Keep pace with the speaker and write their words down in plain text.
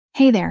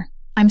Hey there,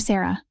 I'm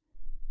Sarah.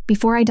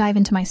 Before I dive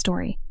into my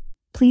story,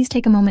 please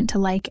take a moment to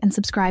like and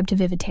subscribe to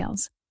Vivid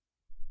Tales.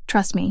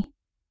 Trust me,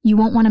 you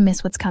won't want to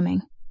miss what's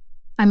coming.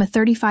 I'm a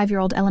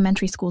 35-year-old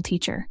elementary school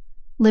teacher,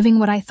 living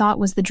what I thought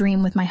was the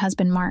dream with my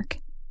husband Mark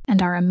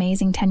and our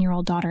amazing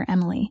 10-year-old daughter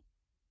Emily.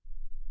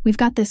 We've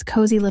got this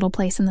cozy little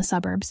place in the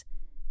suburbs,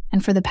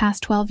 and for the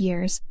past 12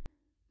 years,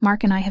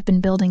 Mark and I have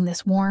been building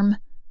this warm,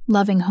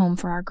 loving home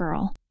for our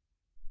girl.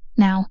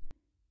 Now,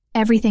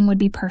 everything would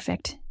be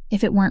perfect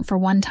if it weren't for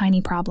one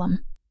tiny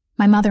problem.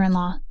 My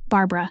mother-in-law,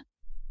 Barbara.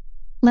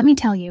 Let me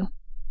tell you,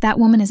 that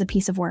woman is a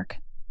piece of work.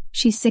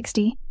 She's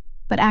 60,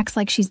 but acts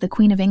like she's the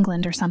Queen of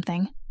England or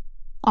something.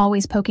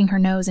 Always poking her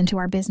nose into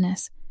our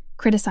business,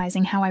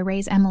 criticizing how I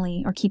raise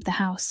Emily or keep the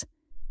house.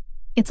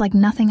 It's like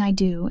nothing I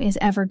do is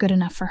ever good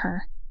enough for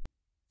her.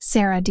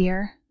 "Sarah,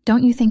 dear,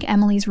 don't you think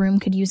Emily's room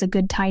could use a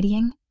good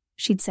tidying?"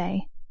 she'd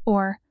say.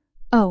 Or,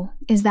 "Oh,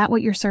 is that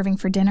what you're serving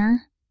for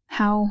dinner?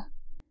 How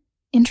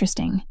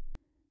interesting."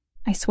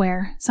 I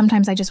swear,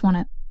 sometimes I just want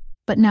to...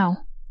 But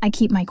no, I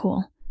keep my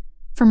cool.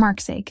 For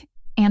Mark's sake,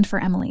 and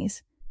for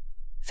Emily's.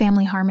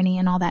 Family harmony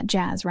and all that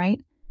jazz, right?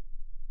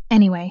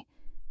 Anyway,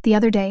 the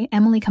other day,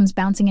 Emily comes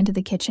bouncing into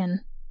the kitchen,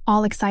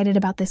 all excited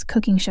about this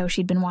cooking show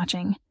she'd been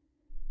watching.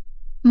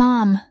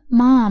 Mom,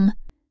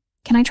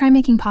 can I try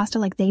making pasta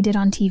like they did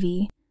on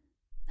TV?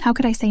 How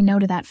could I say no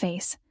to that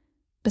face?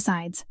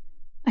 Besides,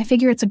 I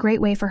figure it's a great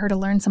way for her to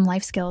learn some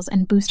life skills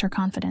and boost her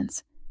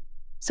confidence.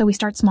 So we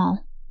start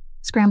small.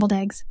 Scrambled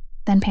eggs,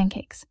 then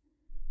pancakes.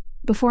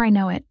 Before I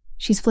know it,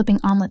 she's flipping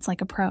omelets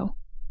like a pro.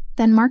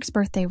 Then Mark's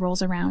birthday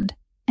rolls around,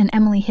 and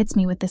Emily hits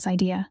me with this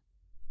idea.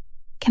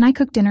 "Can I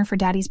cook dinner for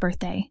Daddy's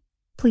birthday?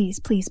 Please,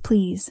 please,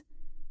 please."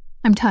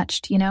 I'm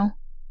touched, you know?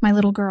 My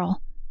little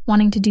girl,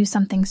 wanting to do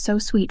something so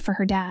sweet for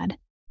her dad.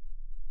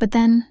 But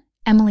then,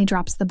 Emily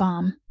drops the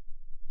bomb.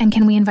 "And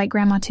can we invite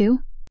Grandma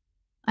too?"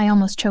 I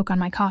almost choke on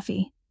my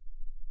coffee.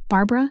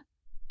 Barbara?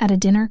 At a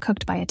dinner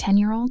cooked by a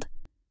 10-year-old?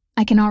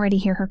 I can already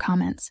hear her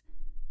comments.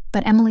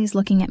 But Emily's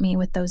looking at me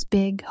with those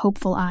big,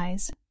 hopeful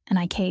eyes, and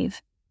I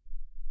cave.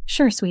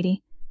 "Sure,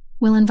 sweetie.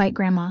 We'll invite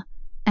Grandma,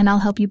 and I'll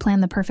help you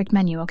plan the perfect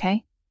menu,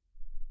 okay?"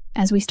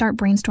 As we start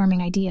brainstorming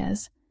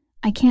ideas,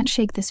 I can't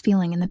shake this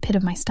feeling in the pit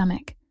of my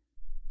stomach.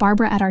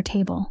 Barbara at our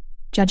table,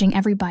 judging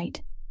every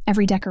bite,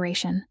 every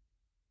decoration.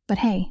 But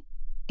hey,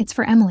 it's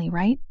for Emily,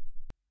 right?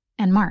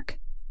 And Mark.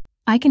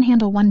 I can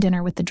handle one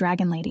dinner with the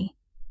Dragon Lady.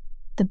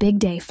 The big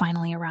day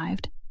finally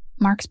arrived.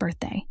 Mark's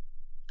birthday.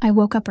 I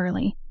woke up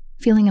early,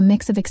 feeling a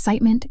mix of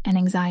excitement and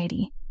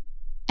anxiety.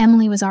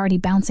 Emily was already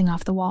bouncing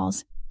off the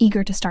walls,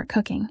 eager to start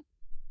cooking.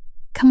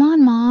 "Come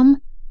on,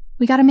 Mom.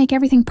 We gotta make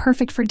everything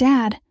perfect for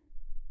Dad."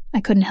 I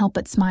couldn't help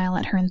but smile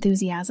at her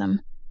enthusiasm.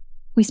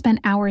 We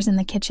spent hours in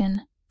the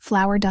kitchen,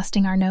 flour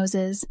dusting our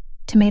noses,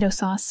 tomato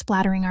sauce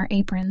splattering our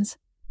aprons.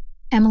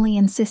 Emily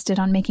insisted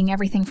on making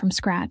everything from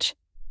scratch.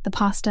 The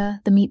pasta,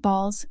 the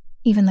meatballs,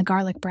 even the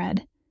garlic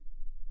bread.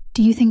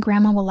 "Do you think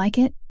Grandma will like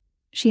it?"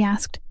 she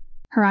asked,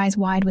 her eyes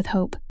wide with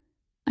hope.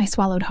 I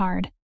swallowed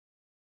hard.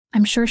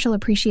 "I'm sure she'll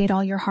appreciate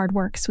all your hard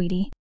work,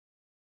 sweetie."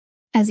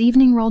 As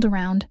evening rolled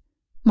around,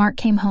 Mark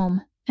came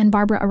home, and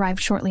Barbara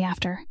arrived shortly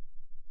after.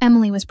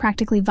 Emily was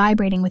practically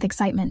vibrating with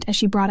excitement as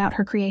she brought out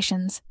her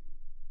creations.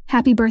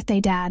 "Happy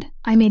birthday, Dad.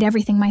 I made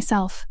everything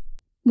myself."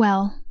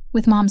 "Well,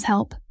 with Mom's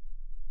help."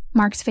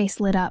 Mark's face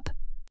lit up.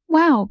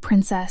 "Wow,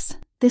 Princess,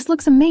 this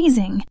looks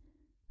amazing."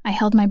 I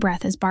held my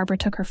breath as Barbara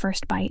took her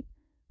first bite.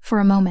 For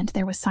a moment,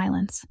 there was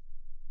silence.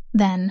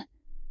 Then,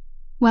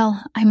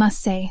 "Well, I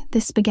must say,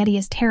 this spaghetti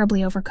is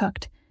terribly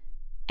overcooked.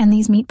 And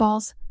these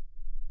meatballs?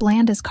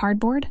 Bland as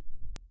cardboard?"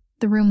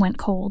 The room went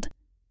cold.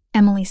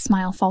 Emily's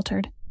smile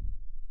faltered.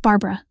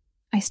 "Barbara,"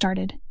 I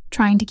started,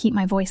 trying to keep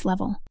my voice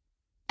level.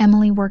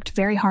 "Emily worked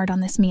very hard on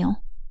this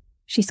meal."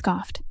 She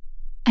scoffed.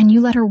 "And you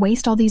let her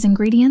waste all these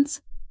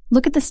ingredients?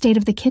 Look at the state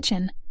of the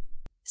kitchen.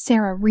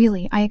 Sarah,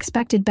 really, I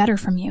expected better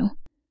from you."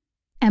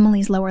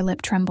 Emily's lower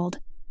lip trembled.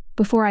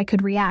 Before I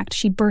could react,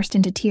 she burst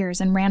into tears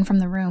and ran from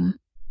the room.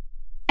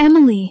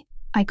 "Emily!"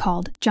 I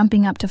called,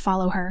 jumping up to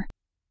follow her.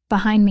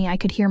 Behind me, I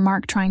could hear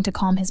Mark trying to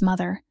calm his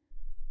mother.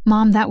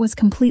 "Mom, that was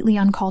completely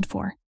uncalled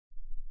for."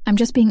 "I'm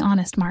just being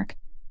honest, Mark.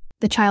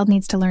 The child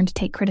needs to learn to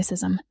take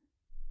criticism."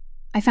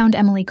 I found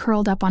Emily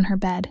curled up on her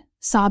bed,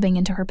 sobbing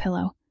into her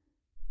pillow.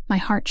 My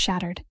heart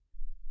shattered.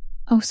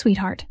 "Oh,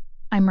 sweetheart,"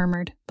 I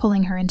murmured,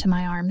 pulling her into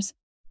my arms.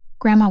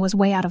 "Grandma was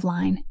way out of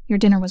line. Your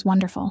dinner was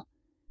wonderful."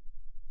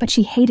 "But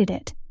she hated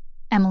it,"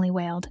 Emily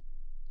wailed.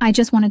 "I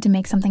just wanted to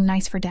make something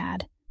nice for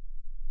Dad."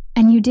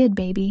 "And you did,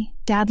 baby.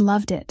 Dad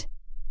loved it.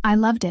 I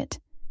loved it.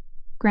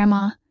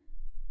 Grandma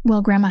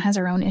has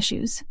her own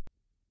issues."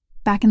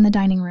 Back in the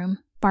dining room,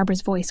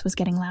 Barbara's voice was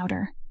getting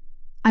louder.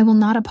 "I will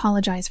not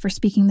apologize for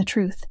speaking the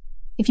truth.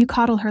 If you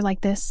coddle her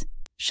like this,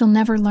 she'll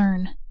never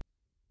learn."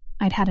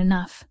 I'd had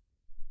enough.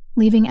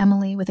 Leaving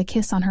Emily with a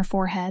kiss on her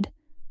forehead,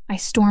 I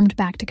stormed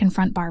back to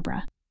confront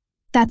Barbara.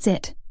 "That's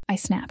it," I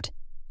snapped.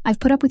 "I've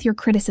put up with your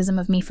criticism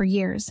of me for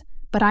years,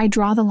 but I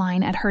draw the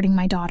line at hurting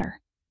my daughter."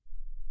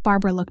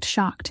 Barbara looked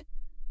shocked.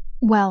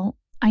 "Well,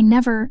 I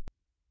never..."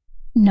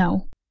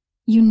 "No."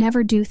 You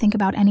never do think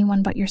about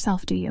anyone but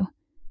yourself, do you?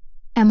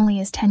 Emily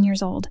is 10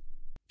 years old.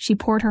 She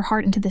poured her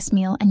heart into this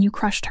meal and you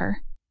crushed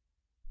her.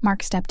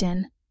 Mark stepped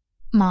in.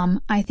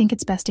 Mom, I think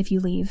it's best if you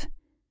leave.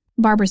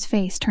 Barbara's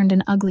face turned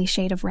an ugly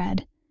shade of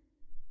red.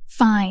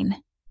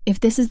 Fine. If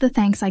this is the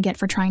thanks I get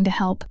for trying to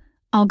help,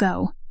 I'll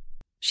go.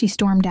 She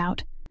stormed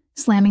out,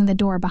 slamming the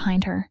door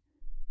behind her.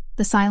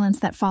 The silence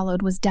that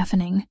followed was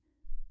deafening.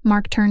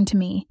 Mark turned to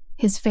me,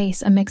 his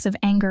face a mix of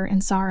anger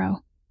and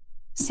sorrow.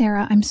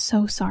 Sarah, I'm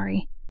so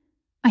sorry.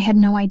 I had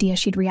no idea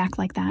she'd react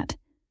like that.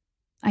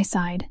 I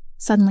sighed,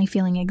 suddenly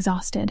feeling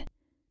exhausted.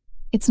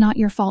 It's not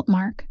your fault,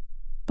 Mark,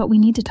 but we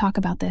need to talk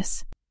about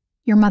this.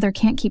 Your mother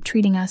can't keep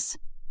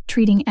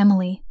treating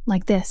Emily,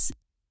 like this.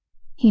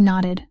 He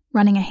nodded,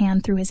 running a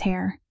hand through his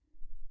hair.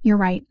 You're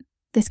right,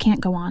 this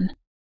can't go on.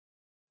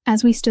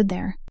 As we stood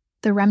there,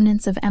 the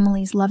remnants of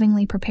Emily's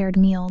lovingly prepared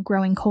meal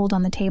growing cold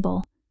on the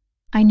table,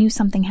 I knew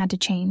something had to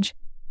change.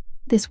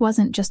 This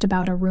wasn't just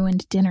about a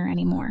ruined dinner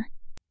anymore.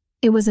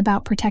 It was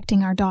about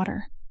protecting our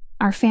daughter,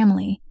 our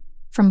family,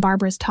 from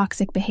Barbara's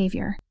toxic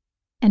behavior.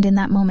 And in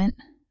that moment,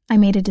 I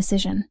made a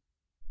decision.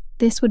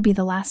 This would be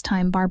the last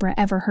time Barbara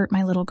ever hurt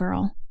my little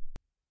girl.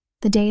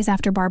 The days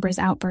after Barbara's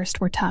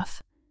outburst were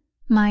tough.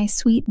 My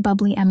sweet,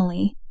 bubbly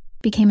Emily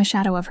became a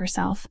shadow of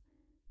herself.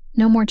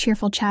 No more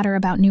cheerful chatter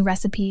about new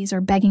recipes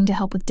or begging to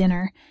help with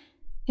dinner.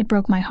 It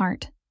broke my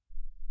heart.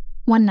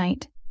 One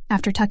night,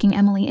 after tucking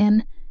Emily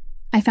in,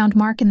 I found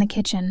Mark in the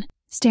kitchen,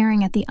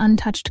 staring at the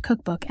untouched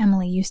cookbook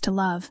Emily used to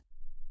love.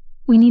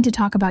 We need to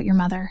talk about your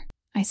mother,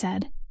 I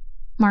said.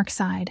 Mark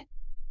sighed.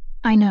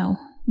 I know,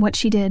 what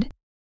she did.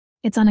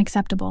 It's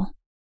unacceptable.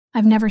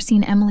 I've never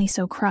seen Emily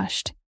so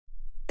crushed.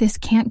 This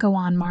can't go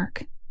on,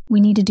 Mark. We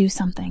need to do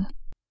something.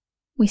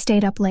 We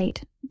stayed up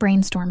late,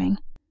 brainstorming.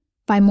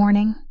 By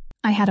morning,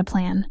 I had a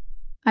plan.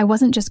 I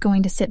wasn't just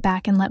going to sit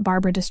back and let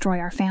Barbara destroy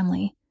our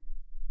family.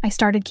 I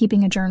started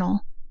keeping a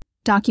journal,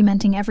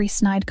 documenting every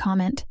snide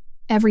comment,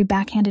 every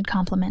backhanded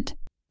compliment,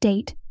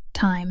 date,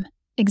 time,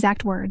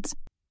 exact words.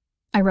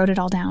 I wrote it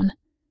all down.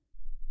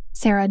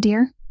 Sarah,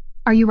 dear,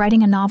 are you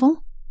writing a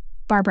novel?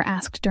 Barbara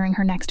asked during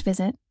her next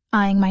visit,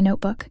 eyeing my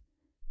notebook.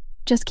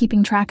 Just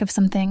keeping track of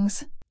some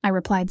things, I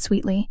replied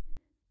sweetly.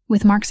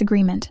 With Mark's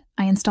agreement,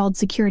 I installed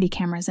security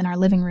cameras in our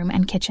living room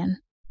and kitchen.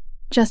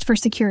 Just for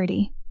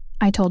security,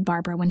 I told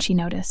Barbara when she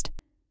noticed.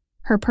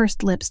 Her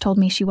pursed lips told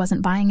me she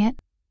wasn't buying it,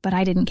 but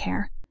I didn't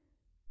care.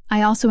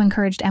 I also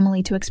encouraged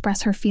Emily to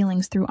express her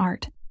feelings through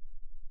art.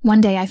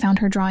 One day I found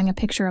her drawing a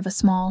picture of a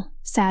small,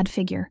 sad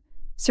figure,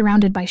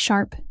 surrounded by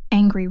sharp,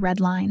 angry red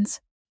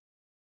lines.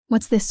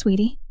 What's this,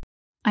 sweetie?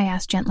 I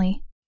asked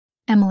gently.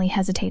 Emily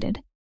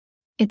hesitated.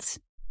 It's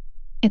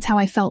how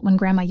I felt when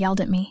Grandma yelled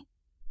at me.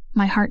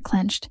 My heart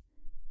clenched,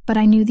 but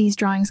I knew these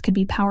drawings could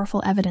be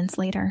powerful evidence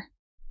later.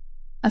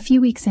 A few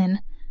weeks in,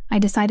 I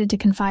decided to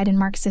confide in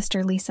Mark's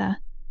sister, Lisa.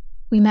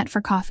 We met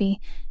for coffee,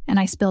 and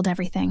I spilled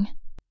everything.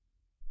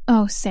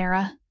 Oh,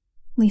 Sarah,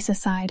 Lisa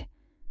sighed.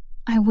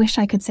 I wish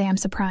I could say I'm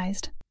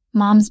surprised.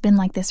 Mom's been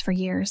like this for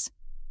years.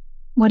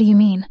 What do you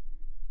mean?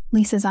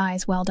 Lisa's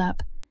eyes welled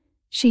up.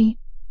 She's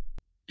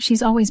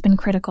always been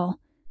critical,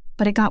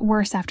 but it got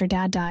worse after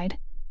Dad died.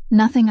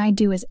 Nothing I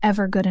do is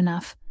ever good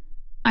enough.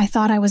 I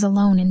thought I was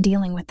alone in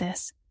dealing with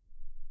this.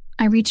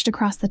 I reached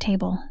across the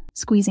table,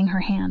 squeezing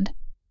her hand.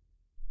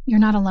 You're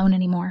not alone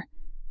anymore.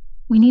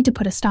 We need to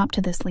put a stop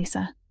to this,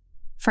 Lisa.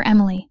 For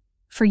Emily,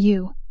 for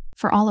you,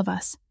 for all of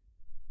us.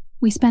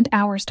 We spent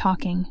hours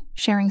talking,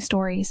 sharing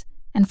stories,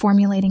 and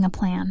formulating a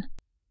plan.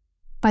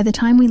 By the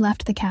time we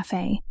left the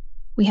cafe,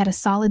 we had a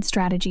solid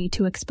strategy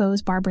to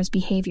expose Barbara's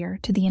behavior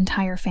to the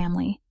entire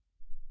family.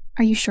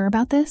 Are you sure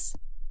about this?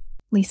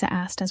 Lisa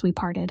asked as we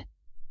parted.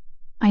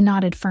 I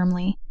nodded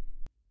firmly.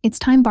 It's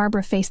time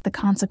Barbara faced the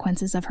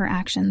consequences of her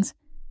actions.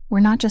 We're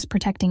not just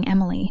protecting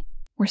Emily,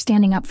 we're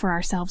standing up for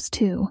ourselves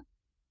too.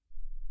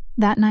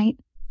 That night,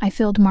 I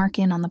filled Mark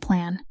in on the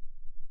plan.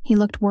 He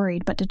looked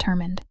worried but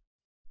determined.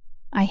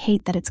 I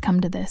hate that it's come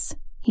to this,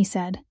 he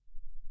said.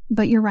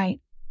 But you're right.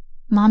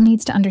 Mom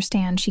needs to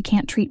understand she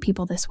can't treat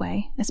people this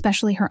way,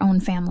 especially her own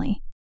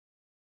family.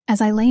 As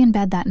I lay in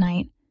bed that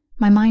night,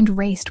 my mind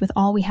raced with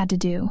all we had to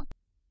do.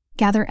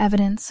 Gather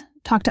evidence,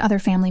 talk to other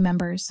family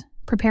members,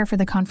 prepare for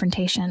the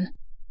confrontation.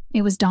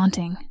 It was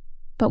daunting,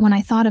 but when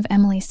I thought of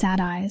Emily's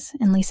sad eyes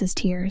and Lisa's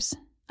tears,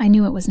 I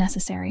knew it was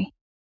necessary.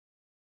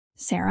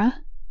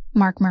 Sarah?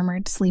 Mark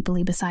murmured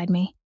sleepily beside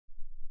me.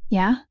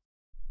 Yeah?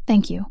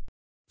 Thank you.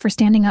 For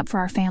standing up for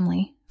our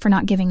family, for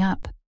not giving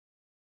up.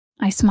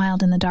 I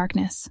smiled in the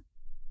darkness.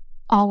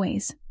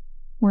 Always.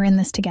 We're in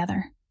this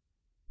together.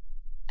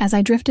 As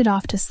I drifted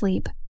off to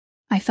sleep,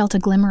 I felt a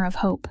glimmer of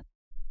hope.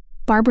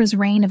 Barbara's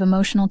reign of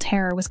emotional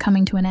terror was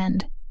coming to an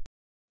end.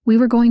 We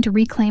were going to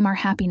reclaim our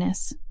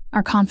happiness,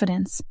 our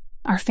confidence,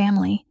 our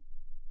family,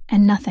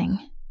 and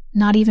nothing,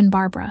 not even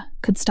Barbara,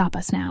 could stop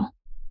us now.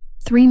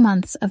 3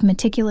 months of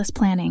meticulous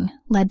planning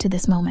led to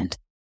this moment.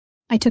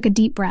 I took a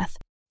deep breath,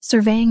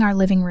 surveying our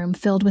living room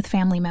filled with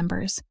family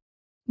members.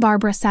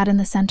 Barbara sat in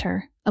the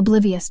center,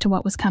 oblivious to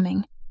what was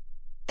coming.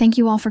 Thank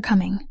you all for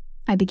coming,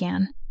 I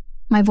began,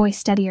 my voice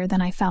steadier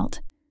than I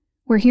felt.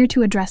 We're here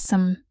to address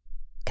some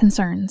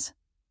concerns.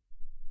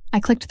 I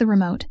clicked the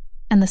remote,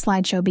 and the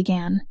slideshow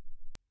began.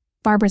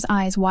 Barbara's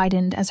eyes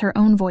widened as her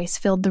own voice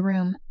filled the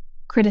room,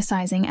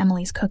 criticizing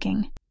Emily's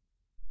cooking.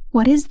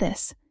 "What is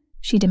this?"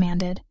 she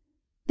demanded.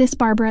 "This,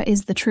 Barbara,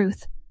 is the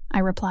truth," I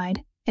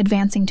replied,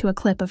 advancing to a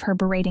clip of her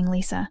berating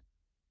Lisa.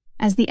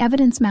 As the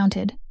evidence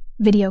mounted,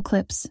 video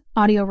clips,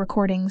 audio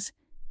recordings,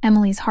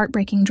 Emily's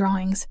heartbreaking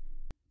drawings,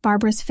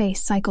 Barbara's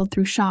face cycled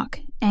through shock,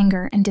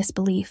 anger, and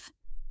disbelief.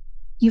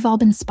 "You've all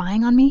been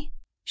spying on me?"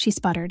 she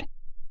sputtered.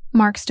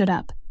 Mark stood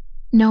up.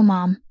 "No,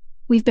 Mom.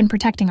 We've been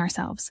protecting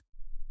ourselves."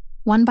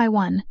 One by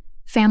one,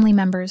 family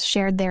members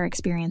shared their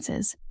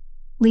experiences.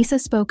 Lisa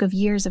spoke of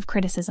years of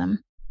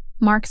criticism.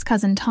 Mark's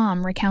cousin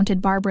Tom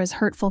recounted Barbara's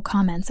hurtful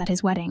comments at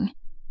his wedding.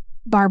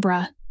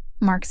 "Barbara,"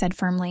 Mark said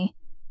firmly,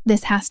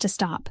 "this has to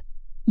stop.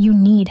 You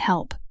need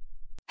help."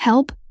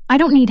 "Help? I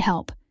don't need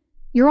help.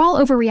 You're all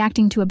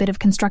overreacting to a bit of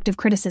constructive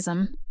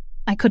criticism."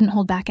 I couldn't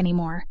hold back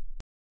anymore.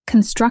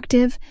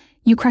 "Constructive?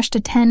 You crushed a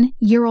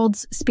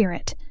 10-year-old's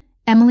spirit.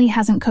 Emily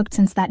hasn't cooked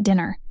since that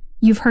dinner.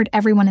 You've hurt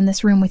everyone in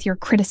this room with your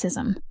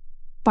criticism."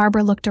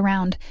 Barbara looked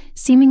around,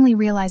 seemingly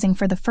realizing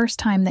for the first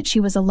time that she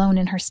was alone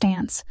in her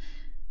stance.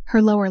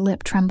 Her lower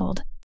lip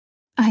trembled.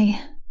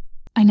 I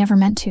never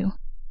meant to."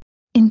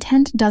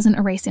 "Intent doesn't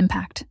erase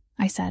impact,"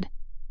 I said.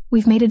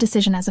 "We've made a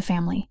decision as a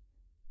family.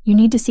 You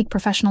need to seek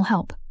professional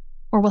help,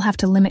 or we'll have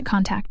to limit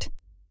contact,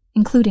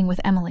 including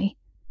with Emily."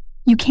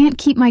 "You can't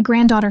keep my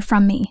granddaughter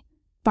from me,"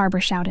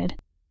 Barbara shouted.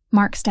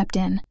 Mark stepped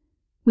in.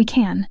 "We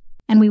can,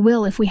 and we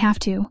will if we have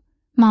to.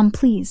 Mom,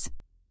 please.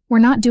 We're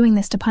not doing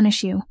this to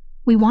punish you.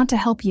 We want to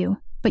help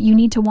you, but you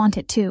need to want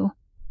it too."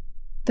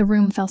 The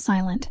room fell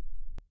silent.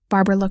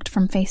 Barbara looked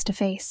from face to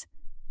face,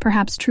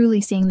 perhaps truly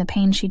seeing the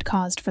pain she'd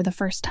caused for the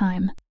first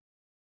time.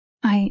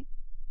 I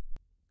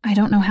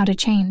don't know how to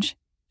change,"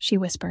 she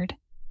whispered.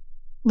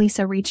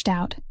 Lisa reached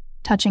out,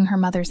 touching her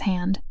mother's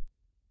hand.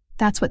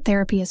 "That's what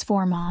therapy is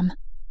for, Mom.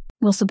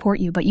 We'll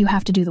support you, but you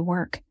have to do the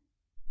work."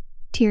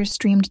 Tears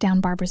streamed down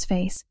Barbara's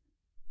face.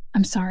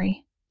 "I'm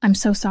sorry. I'm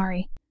so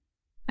sorry."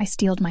 I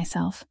steeled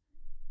myself.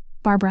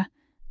 "Barbara,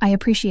 I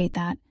appreciate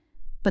that,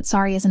 but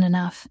sorry isn't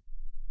enough.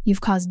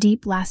 You've caused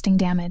deep, lasting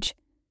damage.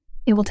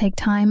 It will take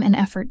time and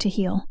effort to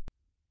heal."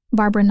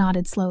 Barbara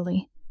nodded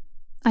slowly.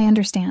 "I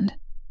understand.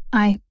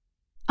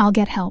 I'll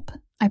get help,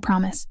 I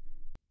promise."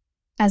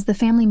 As the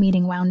family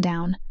meeting wound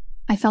down,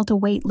 I felt a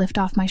weight lift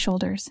off my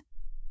shoulders.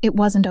 It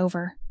wasn't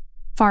over.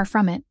 Far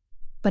from it,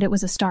 but it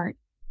was a start.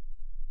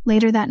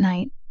 Later that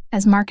night,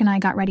 as Mark and I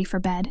got ready for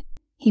bed,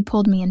 he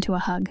pulled me into a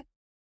hug.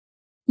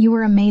 "You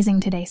were amazing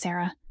today,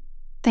 Sarah.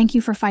 Thank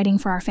you for fighting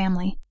for our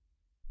family."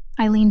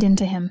 I leaned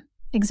into him,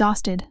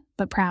 exhausted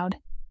but proud.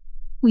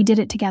 We did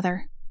it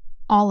together,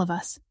 all of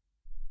us.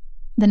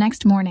 The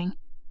next morning,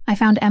 I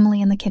found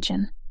Emily in the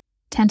kitchen,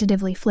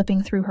 tentatively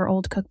flipping through her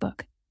old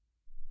cookbook.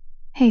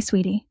 "Hey,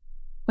 sweetie,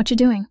 what you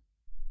doing?"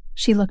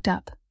 She looked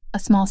up, a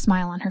small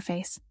smile on her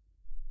face.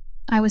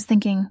 "I was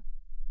thinking,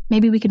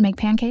 maybe we could make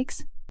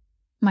pancakes?"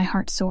 My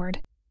heart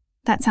soared.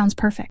 That sounds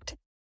perfect.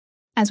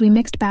 As we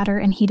mixed batter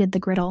and heated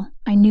the griddle,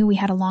 I knew we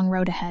had a long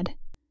road ahead.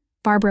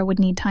 Barbara would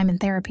need time in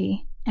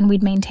therapy, and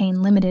we'd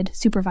maintain limited,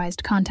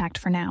 supervised contact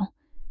for now.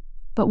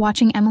 But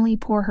watching Emily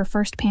pour her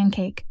first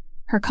pancake,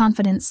 her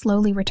confidence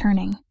slowly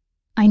returning,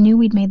 I knew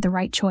we'd made the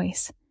right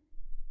choice.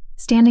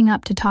 Standing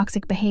up to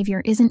toxic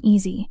behavior isn't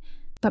easy,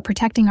 but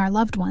protecting our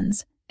loved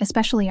ones,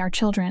 especially our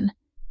children,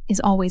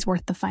 is always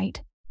worth the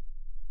fight.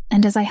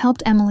 And as I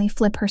helped Emily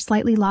flip her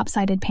slightly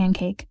lopsided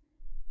pancake,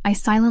 I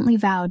silently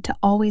vowed to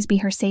always be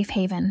her safe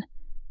haven,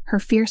 her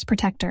fierce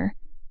protector,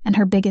 and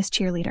her biggest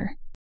cheerleader.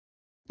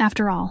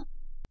 After all,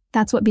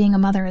 that's what being a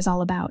mother is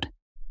all about.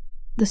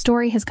 The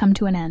story has come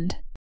to an end.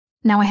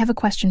 Now I have a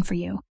question for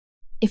you.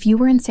 If you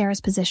were in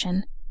Sarah's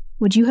position,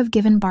 would you have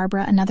given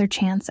Barbara another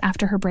chance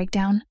after her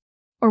breakdown?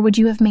 Or would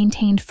you have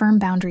maintained firm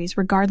boundaries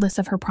regardless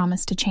of her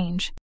promise to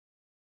change?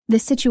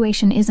 This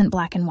situation isn't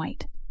black and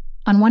white.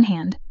 On one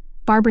hand,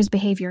 Barbara's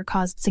behavior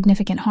caused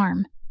significant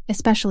harm,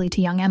 especially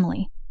to young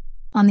Emily.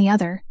 On the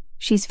other,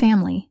 she's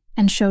family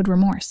and showed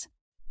remorse.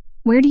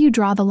 Where do you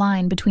draw the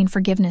line between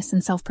forgiveness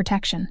and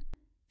self-protection?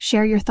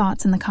 Share your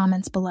thoughts in the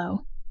comments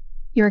below.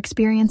 Your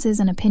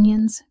experiences and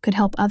opinions could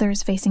help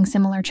others facing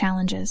similar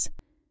challenges.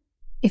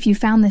 If you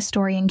found this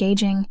story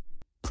engaging,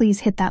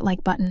 please hit that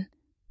like button.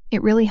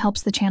 It really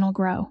helps the channel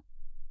grow.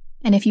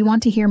 And if you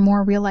want to hear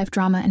more real-life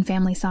drama and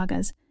family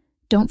sagas,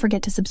 don't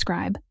forget to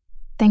subscribe.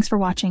 Thanks for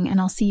watching, and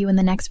I'll see you in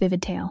the next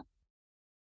Vivid Tale.